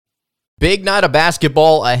Big night of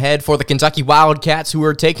basketball ahead for the Kentucky Wildcats, who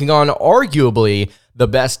are taking on arguably the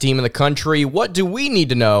best team in the country. What do we need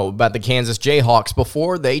to know about the Kansas Jayhawks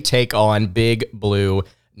before they take on Big Blue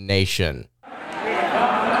Nation?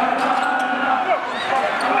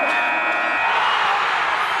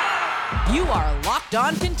 You are Locked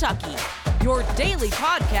On Kentucky, your daily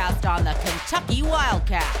podcast on the Kentucky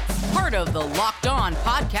Wildcats, part of the Locked On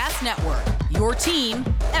Podcast Network, your team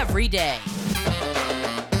every day.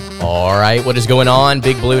 All right, what is going on,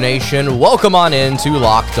 Big Blue Nation? Welcome on into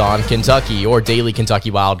Locked On Kentucky, your daily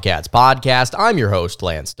Kentucky Wildcats podcast. I'm your host,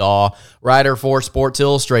 Lance Daw, writer for Sports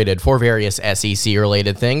Illustrated for various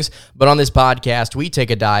SEC-related things. But on this podcast, we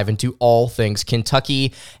take a dive into all things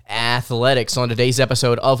Kentucky athletics. On today's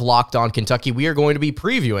episode of Locked On Kentucky, we are going to be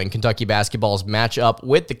previewing Kentucky basketball's matchup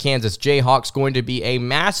with the Kansas Jayhawks. Going to be a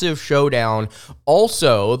massive showdown.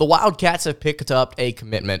 Also, the Wildcats have picked up a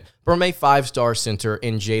commitment from a five-star center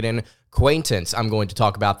in Jaden Quaintance. I'm going to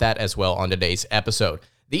talk about that as well on today's episode.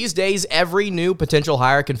 These days, every new potential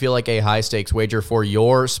hire can feel like a high-stakes wager for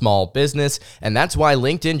your small business, and that's why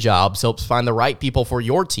LinkedIn Jobs helps find the right people for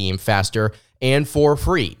your team faster and for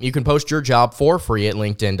free. You can post your job for free at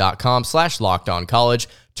linkedin.com/lockedoncollege.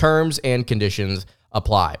 Terms and conditions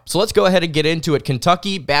apply. So let's go ahead and get into it.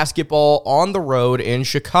 Kentucky basketball on the road in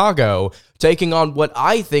Chicago, taking on what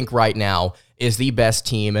I think right now is the best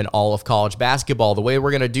team in all of college basketball. The way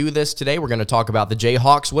we're going to do this today, we're going to talk about the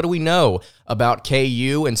Jayhawks. What do we know about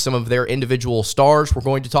KU and some of their individual stars? We're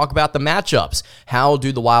going to talk about the matchups. How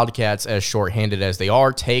do the Wildcats, as shorthanded as they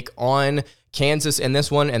are, take on Kansas in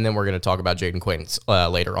this one? And then we're going to talk about Jaden Quaintance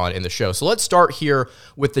later on in the show. So let's start here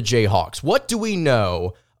with the Jayhawks. What do we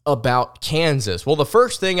know about Kansas? Well, the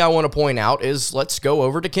first thing I want to point out is let's go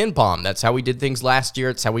over to KenPom. That's how we did things last year.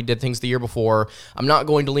 It's how we did things the year before. I'm not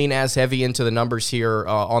going to lean as heavy into the numbers here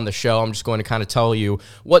on the show. I'm just going to kind of tell you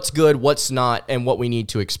what's good, what's not, and what we need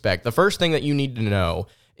to expect. The first thing that you need to know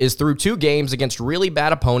is through two games against really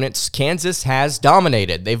bad opponents, Kansas has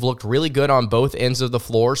dominated. They've looked really good on both ends of the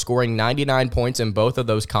floor, scoring 99 points in both of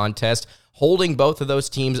those contests, holding both of those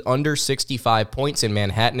teams under 65 points in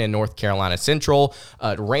Manhattan and North Carolina Central.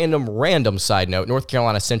 Random side note, North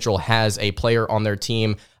Carolina Central has a player on their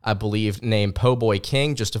team, I believe, named Po' Boy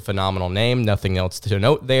King, just a phenomenal name, nothing else to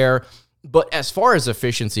note there. But as far as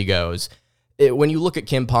efficiency goes, when you look at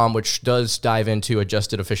KenPom, which does dive into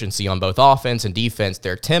adjusted efficiency on both offense and defense,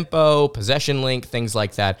 their tempo, possession length, things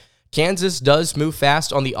like that, Kansas does move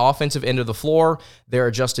fast on the offensive end of the floor. Their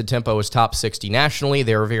adjusted tempo is top 60 nationally.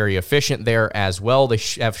 They're very efficient there as well. They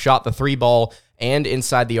have shot the three ball and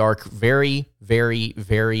inside the arc very, very,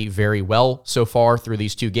 very, very well so far through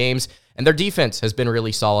these two games. And their defense has been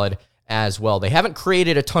really solid as well. They haven't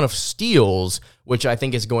created a ton of steals, which I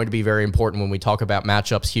think is going to be very important when we talk about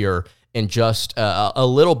matchups here in just a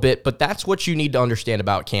little bit. But that's what you need to understand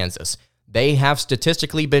about Kansas. They have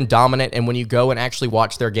statistically been dominant, and when you go and actually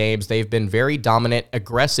watch their games, they've been very dominant,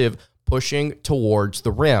 aggressive, pushing towards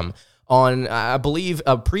the rim. On, I believe,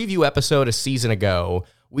 a preview episode a season ago,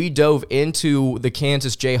 we dove into the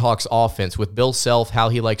Kansas Jayhawks offense with Bill Self, how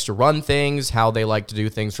he likes to run things, how they like to do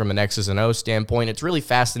things from an X's and O's standpoint. It's really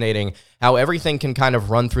fascinating how everything can kind of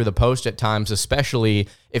run through the post at times, especially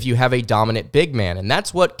if you have a dominant big man. And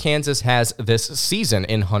that's what Kansas has this season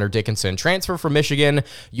in Hunter Dickinson. Transfer from Michigan.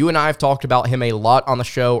 You and I have talked about him a lot on the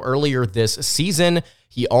show earlier this season.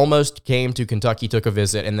 He almost came to Kentucky, took a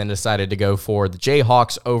visit, and then decided to go for the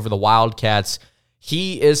Jayhawks over the Wildcats.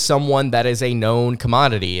 He is someone that is a known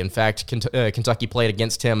commodity. In fact, Kentucky played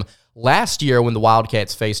against him last year when the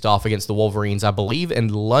Wildcats faced off against the Wolverines, I believe,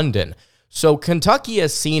 in London. So Kentucky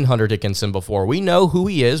has seen Hunter Dickinson before. We know who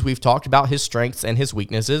he is. We've talked about his strengths and his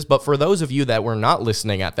weaknesses. But for those of you that were not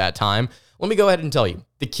listening at that time, let me go ahead and tell you.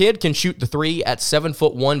 The kid can shoot the three at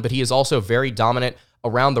 7'1", but he is also very dominant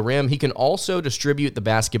around the rim. He can also distribute the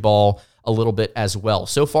basketball a little bit as well.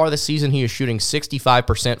 So far this season, he is shooting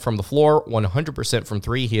 65% from the floor, 100% from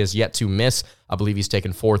three. He has yet to miss. I believe he's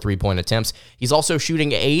taken 4 3-point attempts. He's also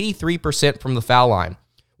shooting 83% from the foul line.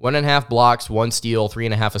 1.5 blocks, 1 steal,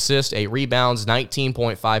 3.5 assists, 8 rebounds,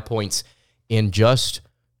 19.5 points in just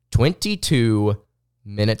 22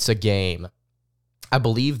 minutes a game. I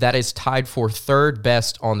believe that is tied for third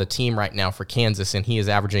best on the team right now for Kansas, and he is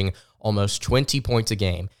averaging almost 20 points a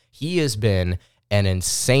game. He has been an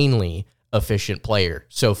insanely efficient player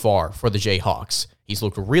so far for the Jayhawks. He's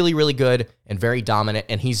looked really, really good and very dominant,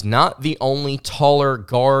 and he's not the only taller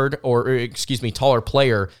taller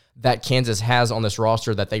player that Kansas has on this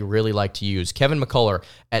roster that they really like to use. Kevin McCullough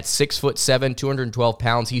at 6'7", 212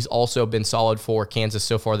 pounds. He's also been solid for Kansas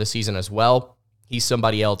so far this season as well. He's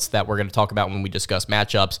somebody else that we're going to talk about when we discuss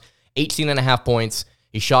matchups. 18.5 points.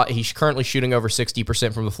 He's currently shooting over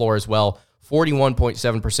 60% from the floor as well,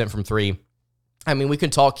 41.7% from three. I mean, we can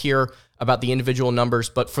talk here about the individual numbers,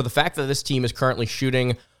 but for the fact that this team is currently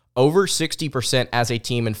shooting over 60% as a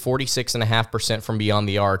team and 46.5% from beyond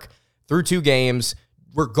the arc through 2 games,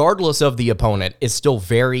 regardless of the opponent, is still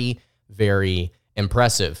very, very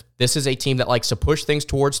impressive. This is a team that likes to push things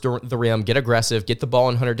towards the rim, get aggressive, get the ball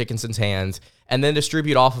in Hunter Dickinson's hands, and then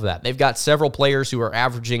distribute off of that. They've got several players who are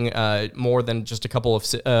averaging more than just a couple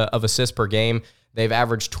of assists per game. They've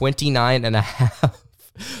averaged 29.5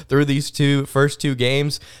 through these first two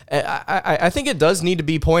games. I think it does need to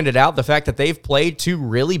be pointed out the fact that they've played 2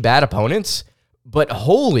 really bad opponents, but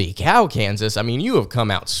holy cow, Kansas, I mean, you have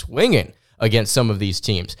come out swinging against some of these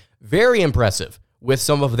teams. Very impressive with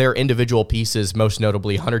some of their individual pieces, most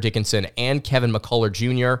notably Hunter Dickinson and Kevin McCullough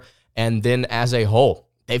Jr., and then as a whole,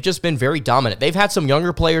 they've just been very dominant. They've had some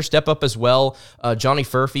younger players step up as well. Johnny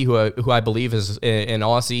Furphy, who I believe is in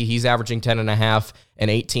Aussie, he's averaging 10.5 in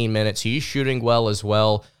 18 minutes. He's shooting well as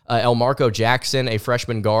well. Elmarco Jackson, a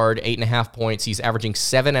freshman guard, 8.5 points. He's averaging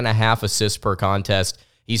 7.5 assists per contest.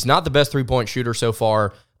 He's not the best three-point shooter so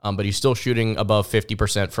far, but he's still shooting above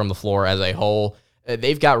 50% from the floor as a whole.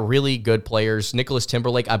 They've got really good players. Nicholas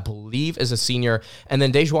Timberlake, I believe, is a senior. And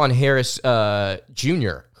then Dejuan Harris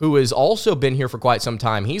Jr., who has also been here for quite some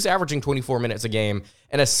time. He's averaging 24 minutes a game.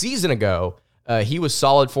 And a season ago, he was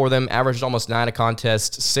solid for them, averaged almost 9 a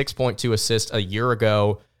contest, 6.2 assists a year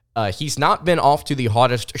ago. He's not been off to the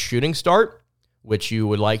hottest shooting start, which you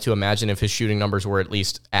would like to imagine if his shooting numbers were at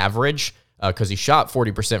least average, because he shot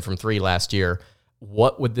 40% from 3 last year.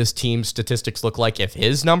 What would this team's statistics look like if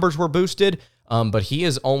his numbers were boosted? But he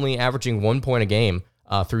is only averaging 1 point a game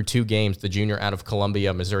through 2 games. The junior out of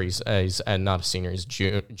Columbia, Missouri. He's not a senior, he's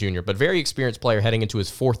junior, but very experienced player heading into his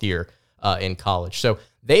 4th year in college. So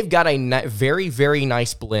they've got a very, very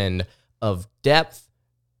nice blend of depth,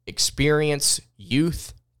 experience,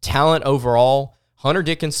 youth, talent overall. Hunter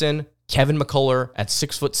Dickinson, Kevin McCullough at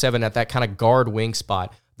 6'7" at that kind of guard wing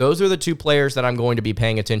spot. Those are the 2 players that I'm going to be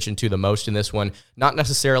paying attention to the most in this one. Not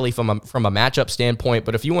necessarily from a matchup standpoint,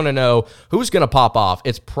 but if you want to know who's going to pop off,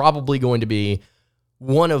 it's probably going to be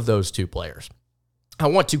one of those 2 players. I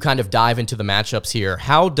want to kind of dive into the matchups here.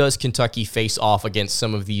 How does Kentucky face off against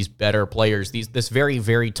some of these better players, this very,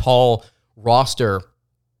 very tall roster?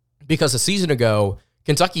 Because a season ago,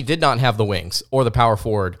 Kentucky did not have the wings or the power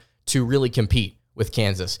forward to really compete with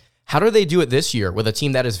Kansas. How do they do it this year with a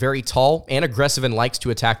team that is very tall and aggressive and likes to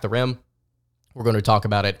attack the rim? We're going to talk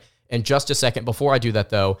about it in just a second. Before I do that,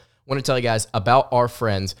 though, I want to tell you guys about our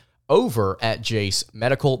friends over at Jace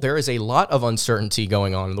Medical. There is a lot of uncertainty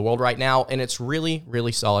going on in the world right now, and it's really,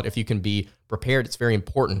 really solid if you can be prepared. It's very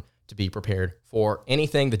important to be prepared for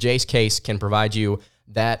anything. The Jace case can provide you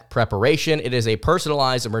that preparation. It is a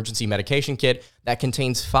personalized emergency medication kit that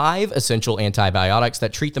contains 5 essential antibiotics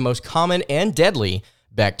that treat the most common and deadly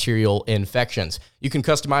bacterial infections. You can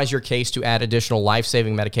customize your case to add additional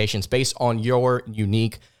life-saving medications based on your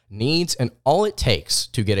unique needs, and all it takes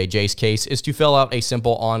to get a Jace case is to fill out a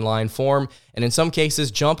simple online form, and in some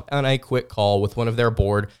cases, jump on a quick call with one of their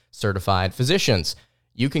board-certified physicians.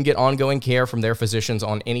 You can get ongoing care from their physicians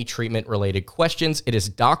on any treatment-related questions. It is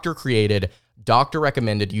doctor-created,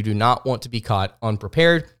 doctor-recommended. You do not want to be caught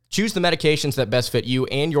unprepared. Choose the medications that best fit you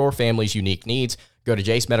and your family's unique needs. Go to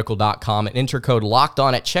jacemedical.com and enter code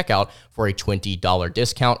LOCKEDON at checkout for a $20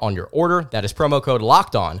 discount on your order. That is promo code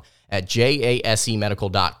LOCKEDON at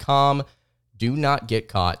jasemedical.com. Do not get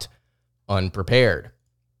caught unprepared.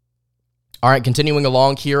 All right, continuing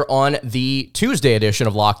along here on the Tuesday edition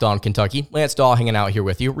of Locked On Kentucky. Lance Dahl hanging out here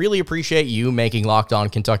with you. Really appreciate you making Locked On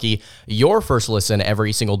Kentucky your first listen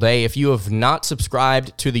every single day. If you have not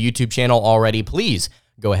subscribed to the YouTube channel already, please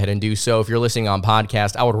go ahead and do so. If you're listening on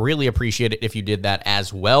podcast, I would really appreciate it if you did that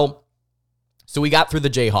as well. So we got through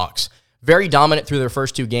the Jayhawks. Very dominant through their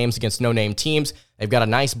first 2 games against no-name teams. They've got a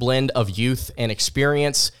nice blend of youth and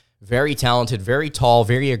experience. Very talented, very tall,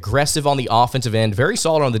 very aggressive on the offensive end, very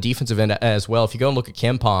solid on the defensive end as well. If you go and look at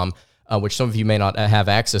KenPom, which some of you may not have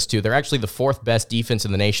access to, they're actually the 4th best defense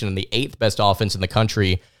in the nation and the 8th best offense in the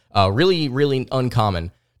country. Really, really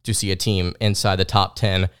uncommon to see a team inside the top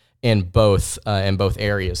 10 in both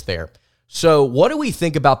areas there. So what do we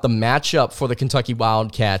think about the matchup for the Kentucky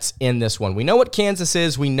Wildcats in this one? We know what Kansas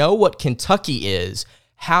is. We know what Kentucky is.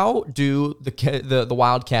 How do the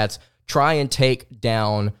Wildcats try and take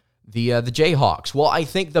down the Jayhawks? Well, I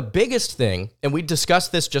think the biggest thing, and we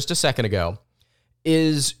discussed this just a second ago,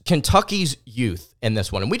 is Kentucky's youth in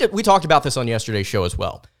this one. And we talked about this on yesterday's show as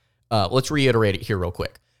well. Let's reiterate it here real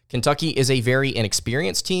quick. Kentucky is a very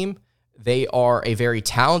inexperienced team. They are a very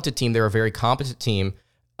talented team. They're a very competent team.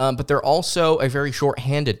 but they're also a very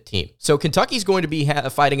short-handed team. So Kentucky's going to be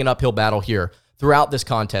fighting an uphill battle here throughout this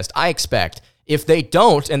contest. I expect if they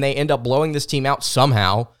don't and they end up blowing this team out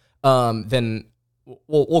somehow, then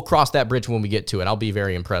we'll cross that bridge when we get to it. I'll be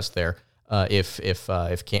very impressed there if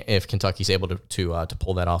Kentucky's able to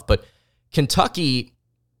pull that off. But Kentucky,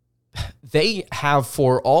 they have,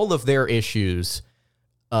 for all of their issues,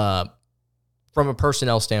 from a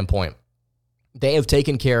personnel standpoint, they have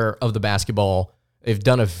taken care of the basketball. They've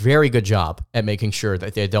done a very good job at making sure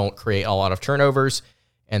that they don't create a lot of turnovers.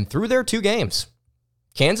 And through their 2 games,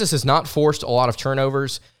 Kansas has not forced a lot of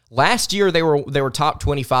turnovers. Last year, they were top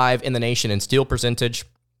 25 in the nation in steal percentage.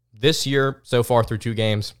 This year, so far through 2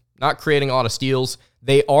 games, not creating a lot of steals.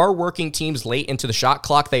 They are working teams late into the shot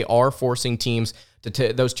clock. They are forcing teams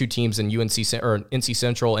those 2 teams in NC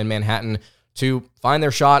Central and Manhattan to find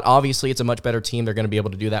their shot. Obviously, it's a much better team. They're going to be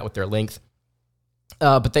able to do that with their length.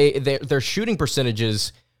 But their shooting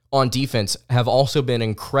percentages on defense have also been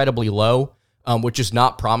incredibly low, which is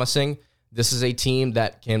not promising. This is a team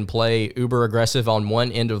that can play uber aggressive on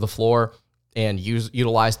one end of the floor and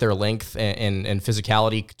utilize their length and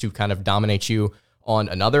physicality to kind of dominate you on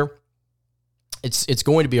another. It's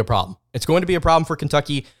going to be a problem. It's going to be a problem for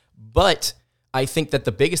Kentucky, but I think that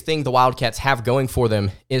the biggest thing the Wildcats have going for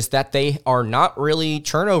them is that they are not really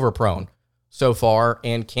turnover prone so far,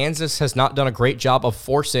 and Kansas has not done a great job of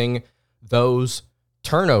forcing those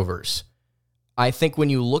turnovers. I think when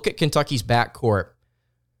you look at Kentucky's backcourt,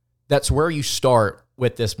 that's where you start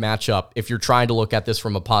with this matchup if you're trying to look at this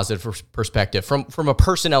from a positive perspective. From a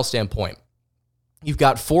personnel standpoint, you've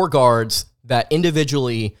got 4 guards that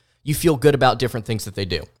individually you feel good about different things that they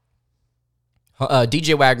do.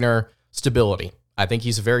 DJ Wagner, stability. I think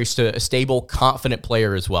he's a very stable, confident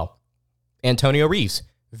player as well. Antonio Reeves,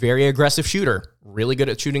 very aggressive shooter, really good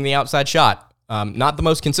at shooting the outside shot. Not the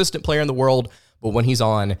most consistent player in the world, but when he's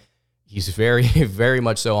on, he's very, very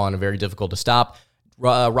much so on and very difficult to stop.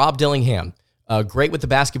 Rob Dillingham, great with the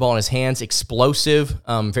basketball in his hands, explosive,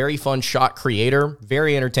 very fun shot creator,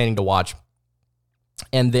 very entertaining to watch.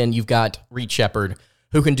 And then you've got Reed Shepherd,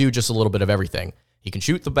 who can do just a little bit of everything. He can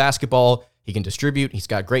shoot the basketball, he can distribute, he's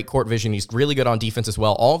got great court vision, he's really good on defense as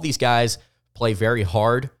well. All of these guys play very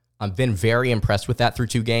hard. I've been very impressed with that through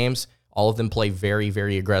 2 games. All of them play very,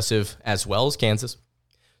 very aggressive, as well as Kansas.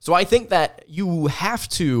 So I think that you have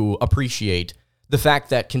to appreciate the fact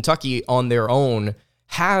that Kentucky on their own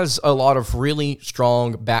has a lot of really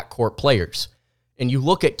strong backcourt players. And you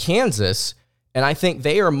look at Kansas, and I think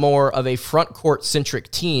they are more of a front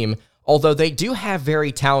court-centric team, although they do have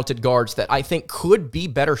very talented guards that I think could be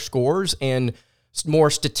better scorers and more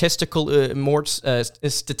statistically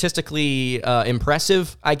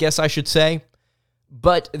impressive, I guess I should say.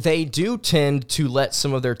 But they do tend to let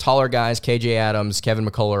some of their taller guys, KJ Adams, Kevin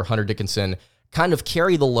McCullough, Hunter Dickinson, kind of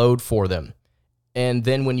carry the load for them. And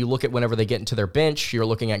then when you look at whenever they get into their bench, you're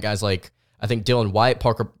looking at guys like, I think, Dylan White,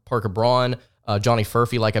 Parker Braun, Johnny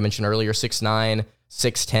Furphy, like I mentioned earlier, 6'9",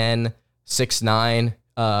 6'10", 6'9",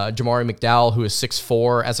 Jamari McDowell, who is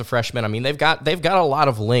 6'4" as a freshman. I mean, they've got a lot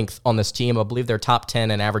of length on this team. I believe they're top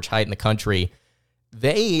 10 in average height in the country.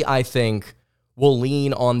 They, I think, will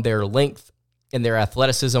lean on their length and their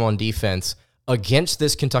athleticism on defense against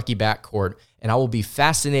this Kentucky backcourt, and I will be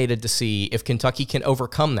fascinated to see if Kentucky can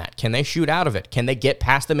overcome that. Can they shoot out of it? Can they get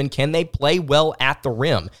past them, and can they play well at the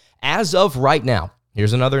rim? As of right now,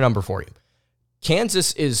 here's another number for you.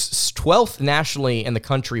 Kansas is 12th nationally in the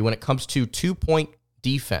country when it comes to 2-point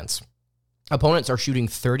defense. Opponents are shooting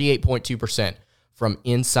 38.2% from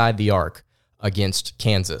inside the arc against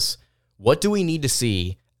Kansas. What do we need to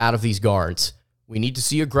see out of these guards? We need to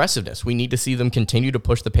see aggressiveness. We need to see them continue to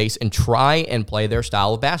push the pace and try and play their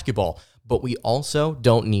style of basketball. But we also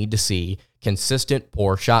don't need to see consistent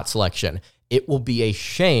poor shot selection. It will be a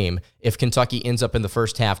shame if Kentucky ends up in the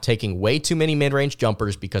first half taking way too many mid-range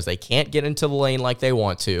jumpers because they can't get into the lane like they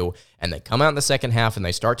want to, and they come out in the second half and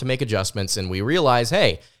they start to make adjustments, and we realize,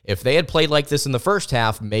 hey, if they had played like this in the first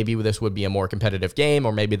half, maybe this would be a more competitive game,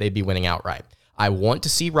 or maybe they'd be winning outright. I want to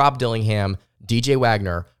see Rob Dillingham, DJ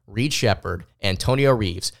Wagner, Reed Shepherd, Antonio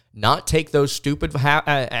Reeves not take those stupid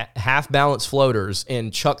half-balance floaters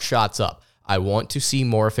and chuck shots up. I want to see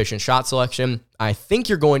more efficient shot selection. I think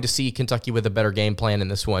you're going to see Kentucky with a better game plan in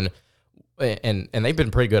this one. And they've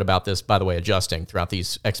been pretty good about this, by the way, adjusting throughout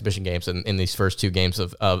these exhibition games and in these first 2 games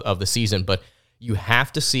of the season. But you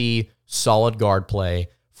have to see solid guard play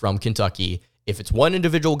from Kentucky. If it's one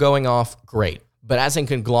individual going off, great. But as a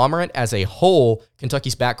conglomerate, as a whole,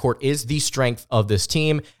 Kentucky's backcourt is the strength of this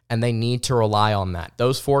team, and they need to rely on that.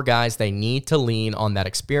 Those 4 guys, they need to lean on that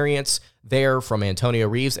experience there from Antonio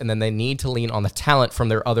Reeves, and then they need to lean on the talent from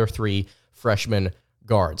their other 3 freshman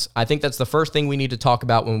guards. I think that's the first thing we need to talk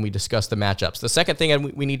about when we discuss the matchups. The second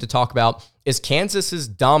thing we need to talk about is Kansas's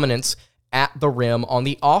dominance at the rim on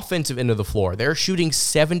the offensive end of the floor. They're shooting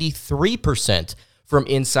 73% from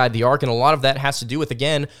inside the arc, and a lot of that has to do with,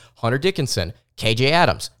 again, Hunter Dickinson, KJ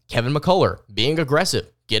Adams, Kevin McCullough being aggressive,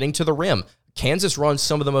 getting to the rim. Kansas runs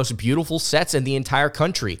some of the most beautiful sets in the entire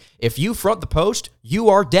country. If you front the post, you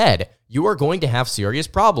are dead. You are going to have serious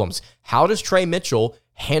problems. How does Trey Mitchell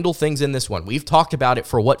handle things in this one? We've talked about it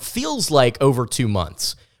for what feels like over 2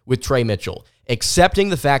 months with Trey Mitchell, accepting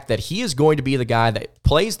the fact that he is going to be the guy that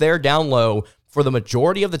plays there down low for the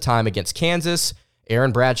majority of the time against Kansas.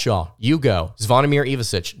 Aaron Bradshaw, you go. Zvonimir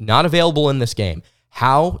Ivicic, not available in this game.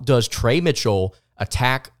 How does Trey Mitchell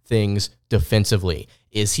attack things defensively?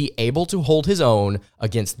 Is he able to hold his own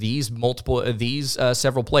against these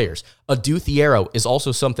several players? Adu Thiero is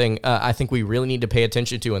also something I think we really need to pay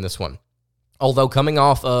attention to in this one. Although coming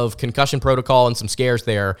off of concussion protocol and some scares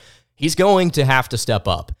there, he's going to have to step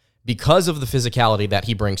up because of the physicality that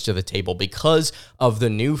he brings to the table, because of the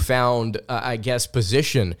newfound,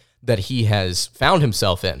 position that he has found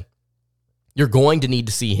himself in. You're going to need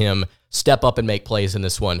to see him step up and make plays in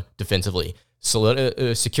this one defensively.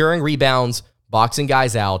 Securing rebounds, boxing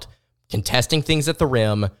guys out, contesting things at the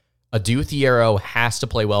rim. Adu Thiero has to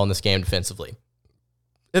play well in this game defensively.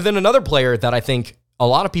 And then another player that I think a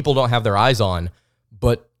lot of people don't have their eyes on,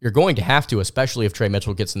 but you're going to have to, especially if Trey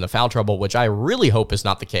Mitchell gets into foul trouble, which I really hope is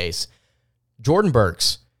not the case. Jordan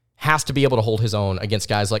Burks has to be able to hold his own against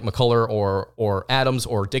guys like McCullough or Adams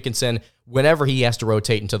or Dickinson whenever he has to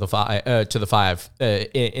rotate into the five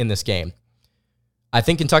in this game. I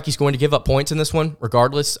think Kentucky's going to give up points in this one,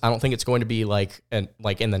 regardless. I don't think it's going to be like in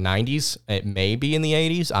the 90s. It may be in the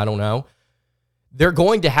 80s. I don't know. They're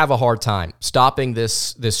going to have a hard time stopping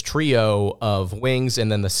this trio of wings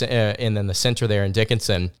and then the center there in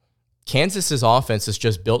Dickinson. Kansas's offense is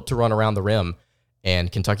just built to run around the rim,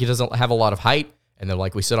 and Kentucky doesn't have a lot of height. And then,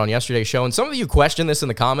 like we said on yesterday's show, and some of you question this in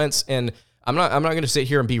the comments, and I'm not going to sit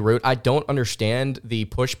here and be rude. I don't understand the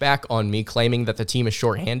pushback on me claiming that the team is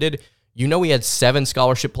shorthanded. You know, we had 7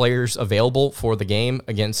 scholarship players available for the game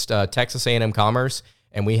against Texas A&M Commerce,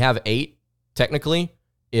 and we have 8 technically.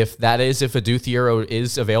 If Adu Thiero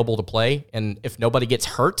is available to play, and if nobody gets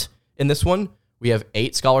hurt in this one, we have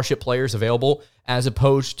 8 scholarship players available, as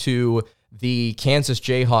opposed to the Kansas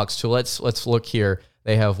Jayhawks. So let's look here.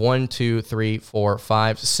 They have 1, 2, 3, 4,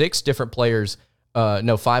 5, 6 different players.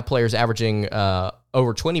 5 players averaging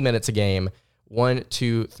over 20 minutes a game. 1,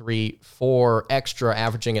 2, 3, 4 extra,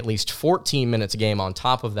 averaging at least 14 minutes a game on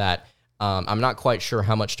top of that. I'm not quite sure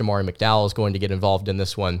how much Damari McDowell is going to get involved in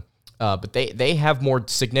this one, but they have more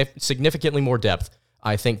significantly more depth,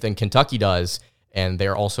 I think, than Kentucky does, and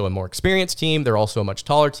they're also a more experienced team. They're also a much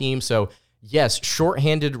taller team. So, yes,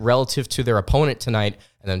 shorthanded relative to their opponent tonight,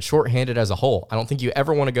 and then shorthanded as a whole. I don't think you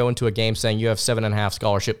ever want to go into a game saying you have 7.5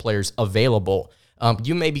 scholarship players available.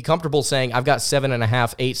 You may be comfortable saying, I've got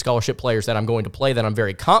 7.5, 8 scholarship players that I'm going to play that I'm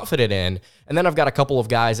very confident in, and then I've got a couple of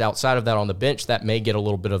guys outside of that on the bench that may get a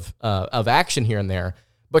little bit of action here and there.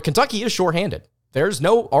 But Kentucky is shorthanded. There's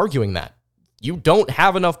no arguing that. You don't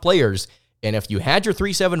have enough players, and if you had your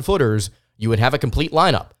 3 7-footers, you would have a complete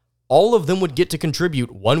lineup. All of them would get to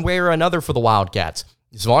contribute one way or another for the Wildcats.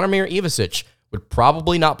 Zvonimir Ivicic would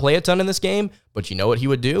probably not play a ton in this game, but you know what he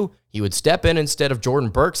would do? He would step in instead of Jordan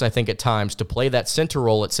Burks, I think, at times, to play that center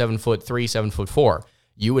role at 7'3", 7'4".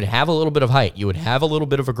 You would have a little bit of height. You would have a little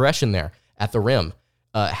bit of aggression there at the rim.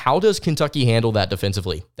 How does Kentucky handle that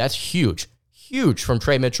defensively? That's huge. Huge from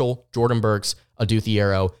Trey Mitchell, Jordan Burks, Adu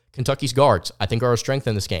Thiero. Kentucky's guards, I think, are a strength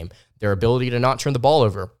in this game. Their ability to not turn the ball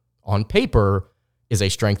over, on paper, is a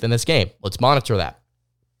strength in this game. Let's monitor that.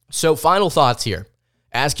 So, final thoughts here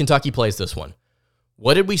as Kentucky plays this one.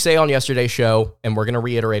 What did we say on yesterday's show? And we're going to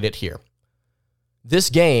reiterate it here. This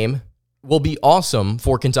game will be awesome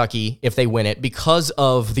for Kentucky if they win it because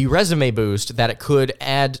of the resume boost that it could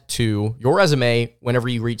add to your resume whenever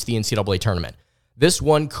you reach the NCAA tournament. This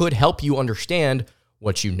one could help you understand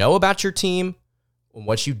what you know about your team,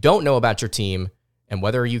 what you don't know about your team, and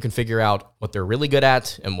whether you can figure out what they're really good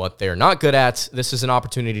at and what they're not good at. This is an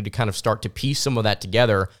opportunity to kind of start to piece some of that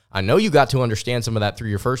together. I know you got to understand some of that through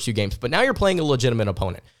your first 2 games, but now you're playing a legitimate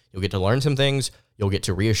opponent. You'll get to learn some things. You'll get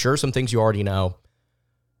to reassure some things you already know.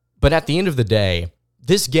 But at the end of the day,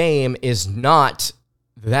 this game is not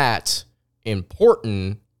that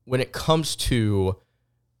important when it comes to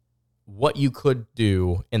what you could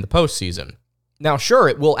do in the postseason. Now, sure,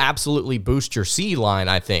 it will absolutely boost your C line,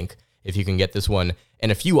 I think, if you can get this one,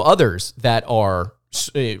 and a few others that are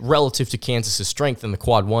relative to Kansas's strength in the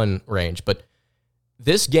quad 1 range. But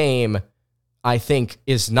this game, I think,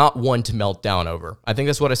 is not one to melt down over. I think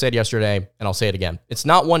that's what I said yesterday, and I'll say it again. It's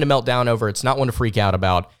not one to melt down over. It's not one to freak out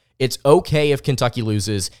about. It's okay if Kentucky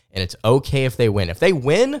loses, and it's okay if they win. If they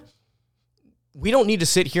win, we don't need to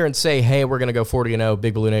sit here and say, hey, we're going to go 40-0,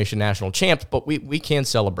 Big Blue Nation national champs, but we can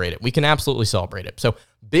celebrate it. We can absolutely celebrate it. So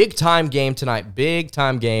big-time game tonight,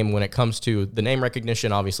 big-time game when it comes to the name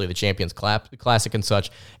recognition, obviously the Champions Classic and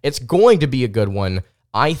such. It's going to be a good one,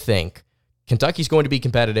 I think. Kentucky's going to be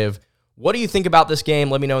competitive. What do you think about this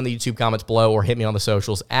game? Let me know in the YouTube comments below or hit me on the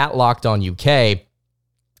socials at LockedOnUK.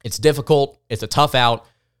 It's difficult. It's a tough out.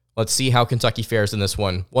 Let's see how Kentucky fares in this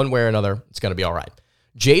one. One way or another, it's going to be all right.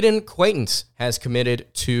 Jaden Quaintance has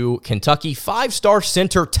committed to Kentucky, 5-star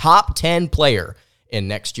center, top 10 player in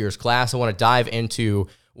next year's class. I want to dive into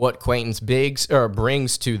what Quaintance brings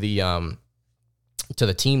to the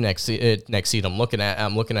team next season. I'm looking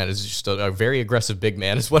at is just a very aggressive big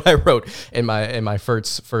man is what I wrote in my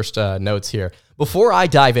first notes here. Before I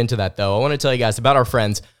dive into that though, I want to tell you guys about our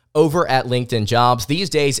friends over at LinkedIn Jobs. These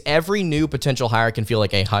days, every new potential hire can feel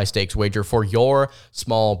like a high-stakes wager for your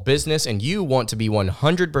small business, and you want to be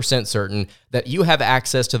 100% certain that you have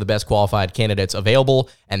access to the best qualified candidates available,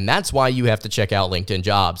 and that's why you have to check out LinkedIn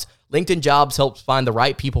Jobs. LinkedIn Jobs helps find the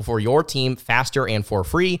right people for your team faster and for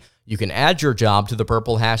free. You can add your job to the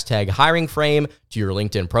purple hashtag hiring frame to your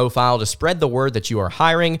LinkedIn profile to spread the word that you are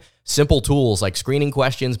hiring. Simple tools like screening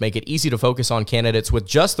questions make it easy to focus on candidates with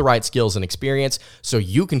just the right skills and experience so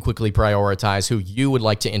you can quickly prioritize who you would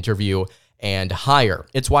like to interview and hire.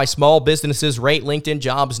 It's why small businesses rate LinkedIn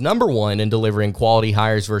Jobs #1 in delivering quality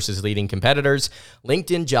hires versus leading competitors.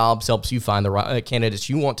 LinkedIn Jobs helps you find the right candidates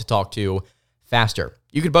you want to talk to faster.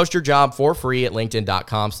 You can post your job for free at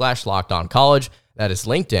linkedin.com/lockedoncollege. That is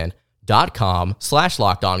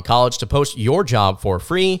linkedin.com/lockedoncollege to post your job for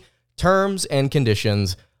free. Terms and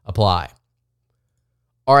conditions apply.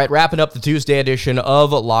 All right, wrapping up the Tuesday edition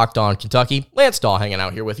of Locked On Kentucky. Lance Dahl hanging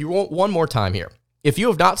out here with you one more time here. If you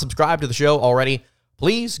have not subscribed to the show already,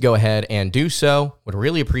 please go ahead and do so. Would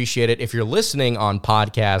really appreciate it. If you're listening on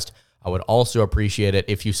podcast, I would also appreciate it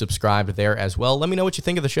if you subscribed there as well. Let me know what you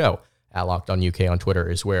think of the show. At Locked On UK on Twitter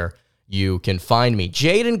is where you can find me.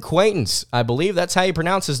 Jaden Quaintance, I believe that's how you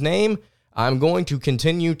pronounce his name. I'm going to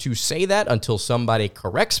continue to say that until somebody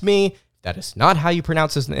corrects me. That is not how you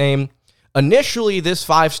pronounce his name. Initially, this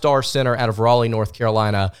 5-star center out of Raleigh, North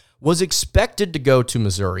Carolina, was expected to go to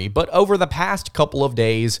Missouri, but over the past couple of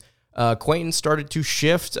days, Quaintance started to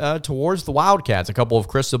shift towards the Wildcats. A couple of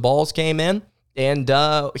crystal balls came in, and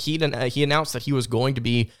he announced that he was going to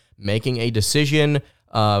be making a decision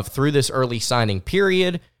through this early signing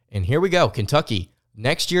period. And here we go, Kentucky,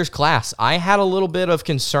 next year's class. I had a little bit of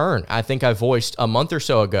concern, I think I voiced a month or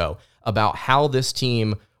so ago, about how this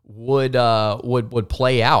team would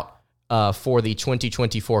play out for the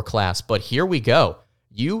 2024 class. But here we go.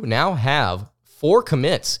 You now have 4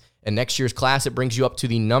 commits in next year's class. It brings you up to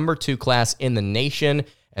the #2 class in the nation.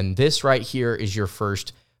 And this right here is your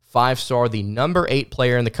first 5-star, the #8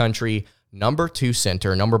 player in the country, #2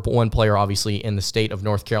 center, #1 player, obviously, in the state of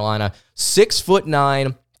North Carolina,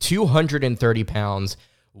 6'9", 230 pounds.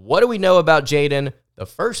 What do we know about Jaden? The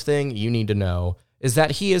first thing you need to know is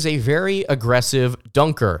that he is a very aggressive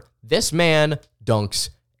dunker. This man dunks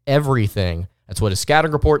everything. That's what his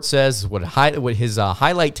scouting report says, what his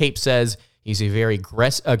highlight tape says. He's a very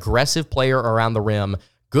aggressive player around the rim,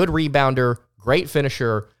 good rebounder, great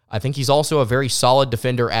finisher. I think he's also a very solid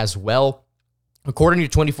defender as well. According to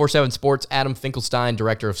 24/7 Sports, Adam Finkelstein,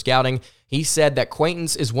 director of scouting, he said that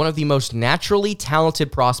Quaintance is one of the most naturally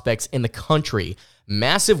talented prospects in the country.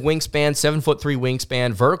 Massive wingspan, 7'3"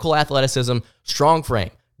 wingspan, vertical athleticism, strong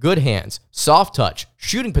frame, good hands, soft touch,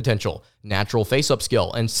 shooting potential, natural face-up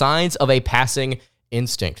skill, and signs of a passing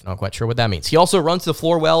instinct. Not quite sure what that means. He also runs the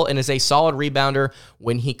floor well and is a solid rebounder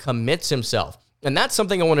when he commits himself. And that's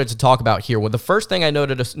something I wanted to talk about here. Well, the first thing I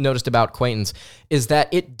noticed about Quaintance is that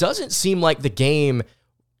it doesn't seem like the game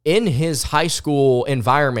in his high school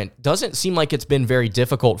environment doesn't seem like it's been very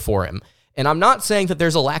difficult for him. And I'm not saying that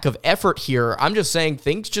there's a lack of effort here. I'm just saying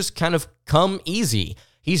things just kind of come easy.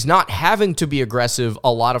 He's not having to be aggressive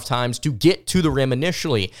a lot of times to get to the rim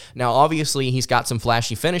initially. Now, obviously, he's got some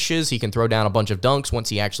flashy finishes. He can throw down a bunch of dunks once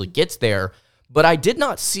he actually gets there. But I did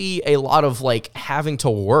not see a lot of having to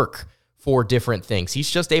work for different things.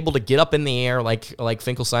 He's just able to get up in the air, like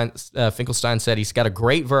Finkelstein said. He's got a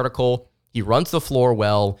great vertical. He runs the floor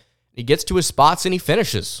well. He gets to his spots and he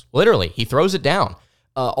finishes. Literally, he throws it down.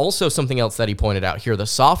 Also, something else that he pointed out here, the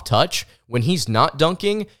soft touch. When he's not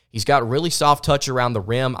dunking, he's got really soft touch around the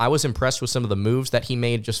rim. I was impressed with some of the moves that he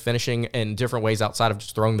made, just finishing in different ways outside of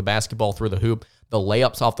just throwing the basketball through the hoop. The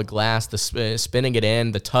layups off the glass, the spinning it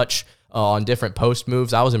in, the touch on different post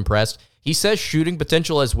moves. I was impressed. He says shooting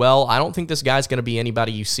potential as well. I don't think this guy's going to be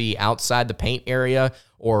anybody you see outside the paint area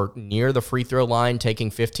or near the free throw line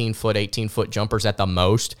taking 15-foot, 18-foot jumpers at the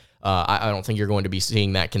most. I don't think you're going to be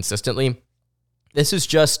seeing that consistently. This is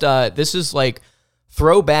just, this is like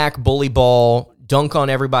throwback bully ball, dunk on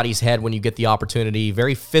everybody's head when you get the opportunity.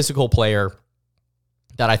 Very physical player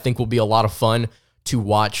that I think will be a lot of fun to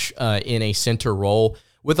watch in a center role.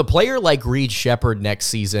 With a player like Reed Sheppard next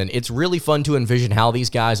season, it's really fun to envision how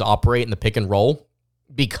these guys operate in the pick and roll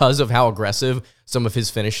because of how aggressive some of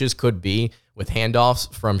his finishes could be with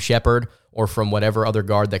handoffs from Sheppard or from whatever other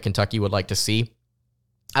guard that Kentucky would like to see.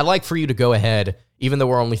 I'd like for you to go ahead, even though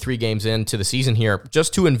we're only 3 games into the season here,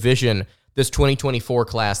 just to envision this 2024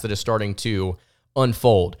 class that is starting to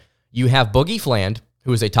unfold. You have Boogie Fland,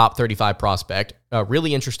 who is a top 35 prospect, a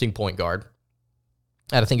really interesting point guard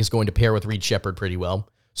that I think is going to pair with Reed Sheppard pretty well.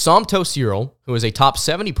 Somto Cyril, who is a top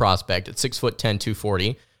 70 prospect at 6'10",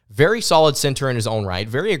 240. Very solid center in his own right.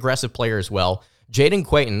 Very aggressive player as well. Jaden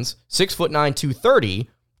Quaitons, 6'9", 230,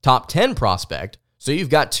 top 10 prospect. So you've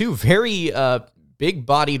got 2 very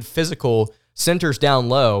big-bodied physical centers down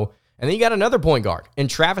low. And then you got another point guard in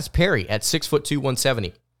Travis Perry at 6'2",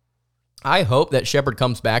 170. I hope that Sheppard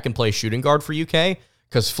comes back and plays shooting guard for UK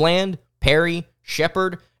because Fland, Perry,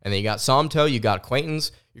 Sheppard, and then you got Somto, you got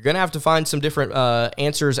Quaitons. You're going to have to find some different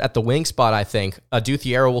answers at the wing spot, I think.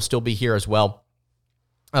 Duthiero will still be here as well.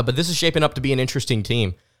 But this is shaping up to be an interesting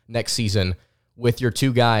team next season with your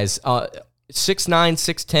 2 guys. 6'9",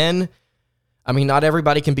 6'10". I mean, not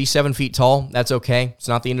everybody can be 7 feet tall. That's okay. It's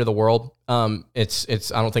not the end of the world. I don't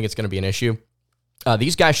think it's going to be an issue.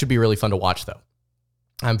 These guys should be really fun to watch, though.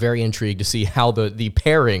 I'm very intrigued to see how the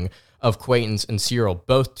pairing of Quaitons and Cyril,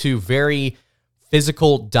 both 2 very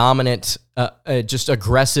physical, dominant, just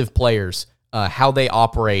aggressive players, how they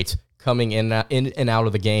operate coming in and out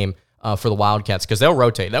of the game for the Wildcats, because they'll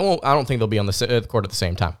rotate. I don't think they'll be on the court at the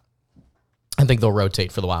same time. I think they'll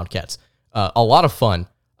rotate for the Wildcats. A lot of fun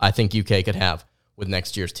I think UK could have with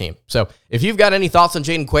next year's team. So if you've got any thoughts on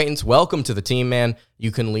Jaden Quaitons, welcome to the team, man.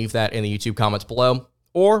 You can leave that in the YouTube comments below,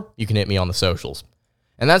 or you can hit me on the socials.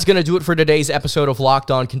 And that's going to do it for today's episode of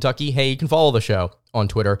Locked On Kentucky. Hey, you can follow the show on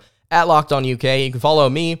Twitter at Locked On UK. You can follow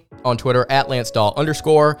me on Twitter at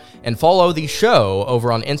LanceDahl_, and follow the show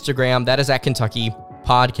over on Instagram. That is at Kentucky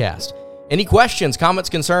Podcast. Any questions, comments,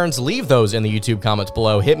 concerns, leave those in the YouTube comments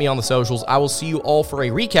below. Hit me on the socials. I will see you all for a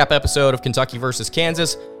recap episode of Kentucky versus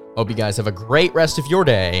Kansas. Hope you guys have a great rest of your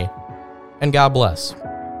day, and God bless.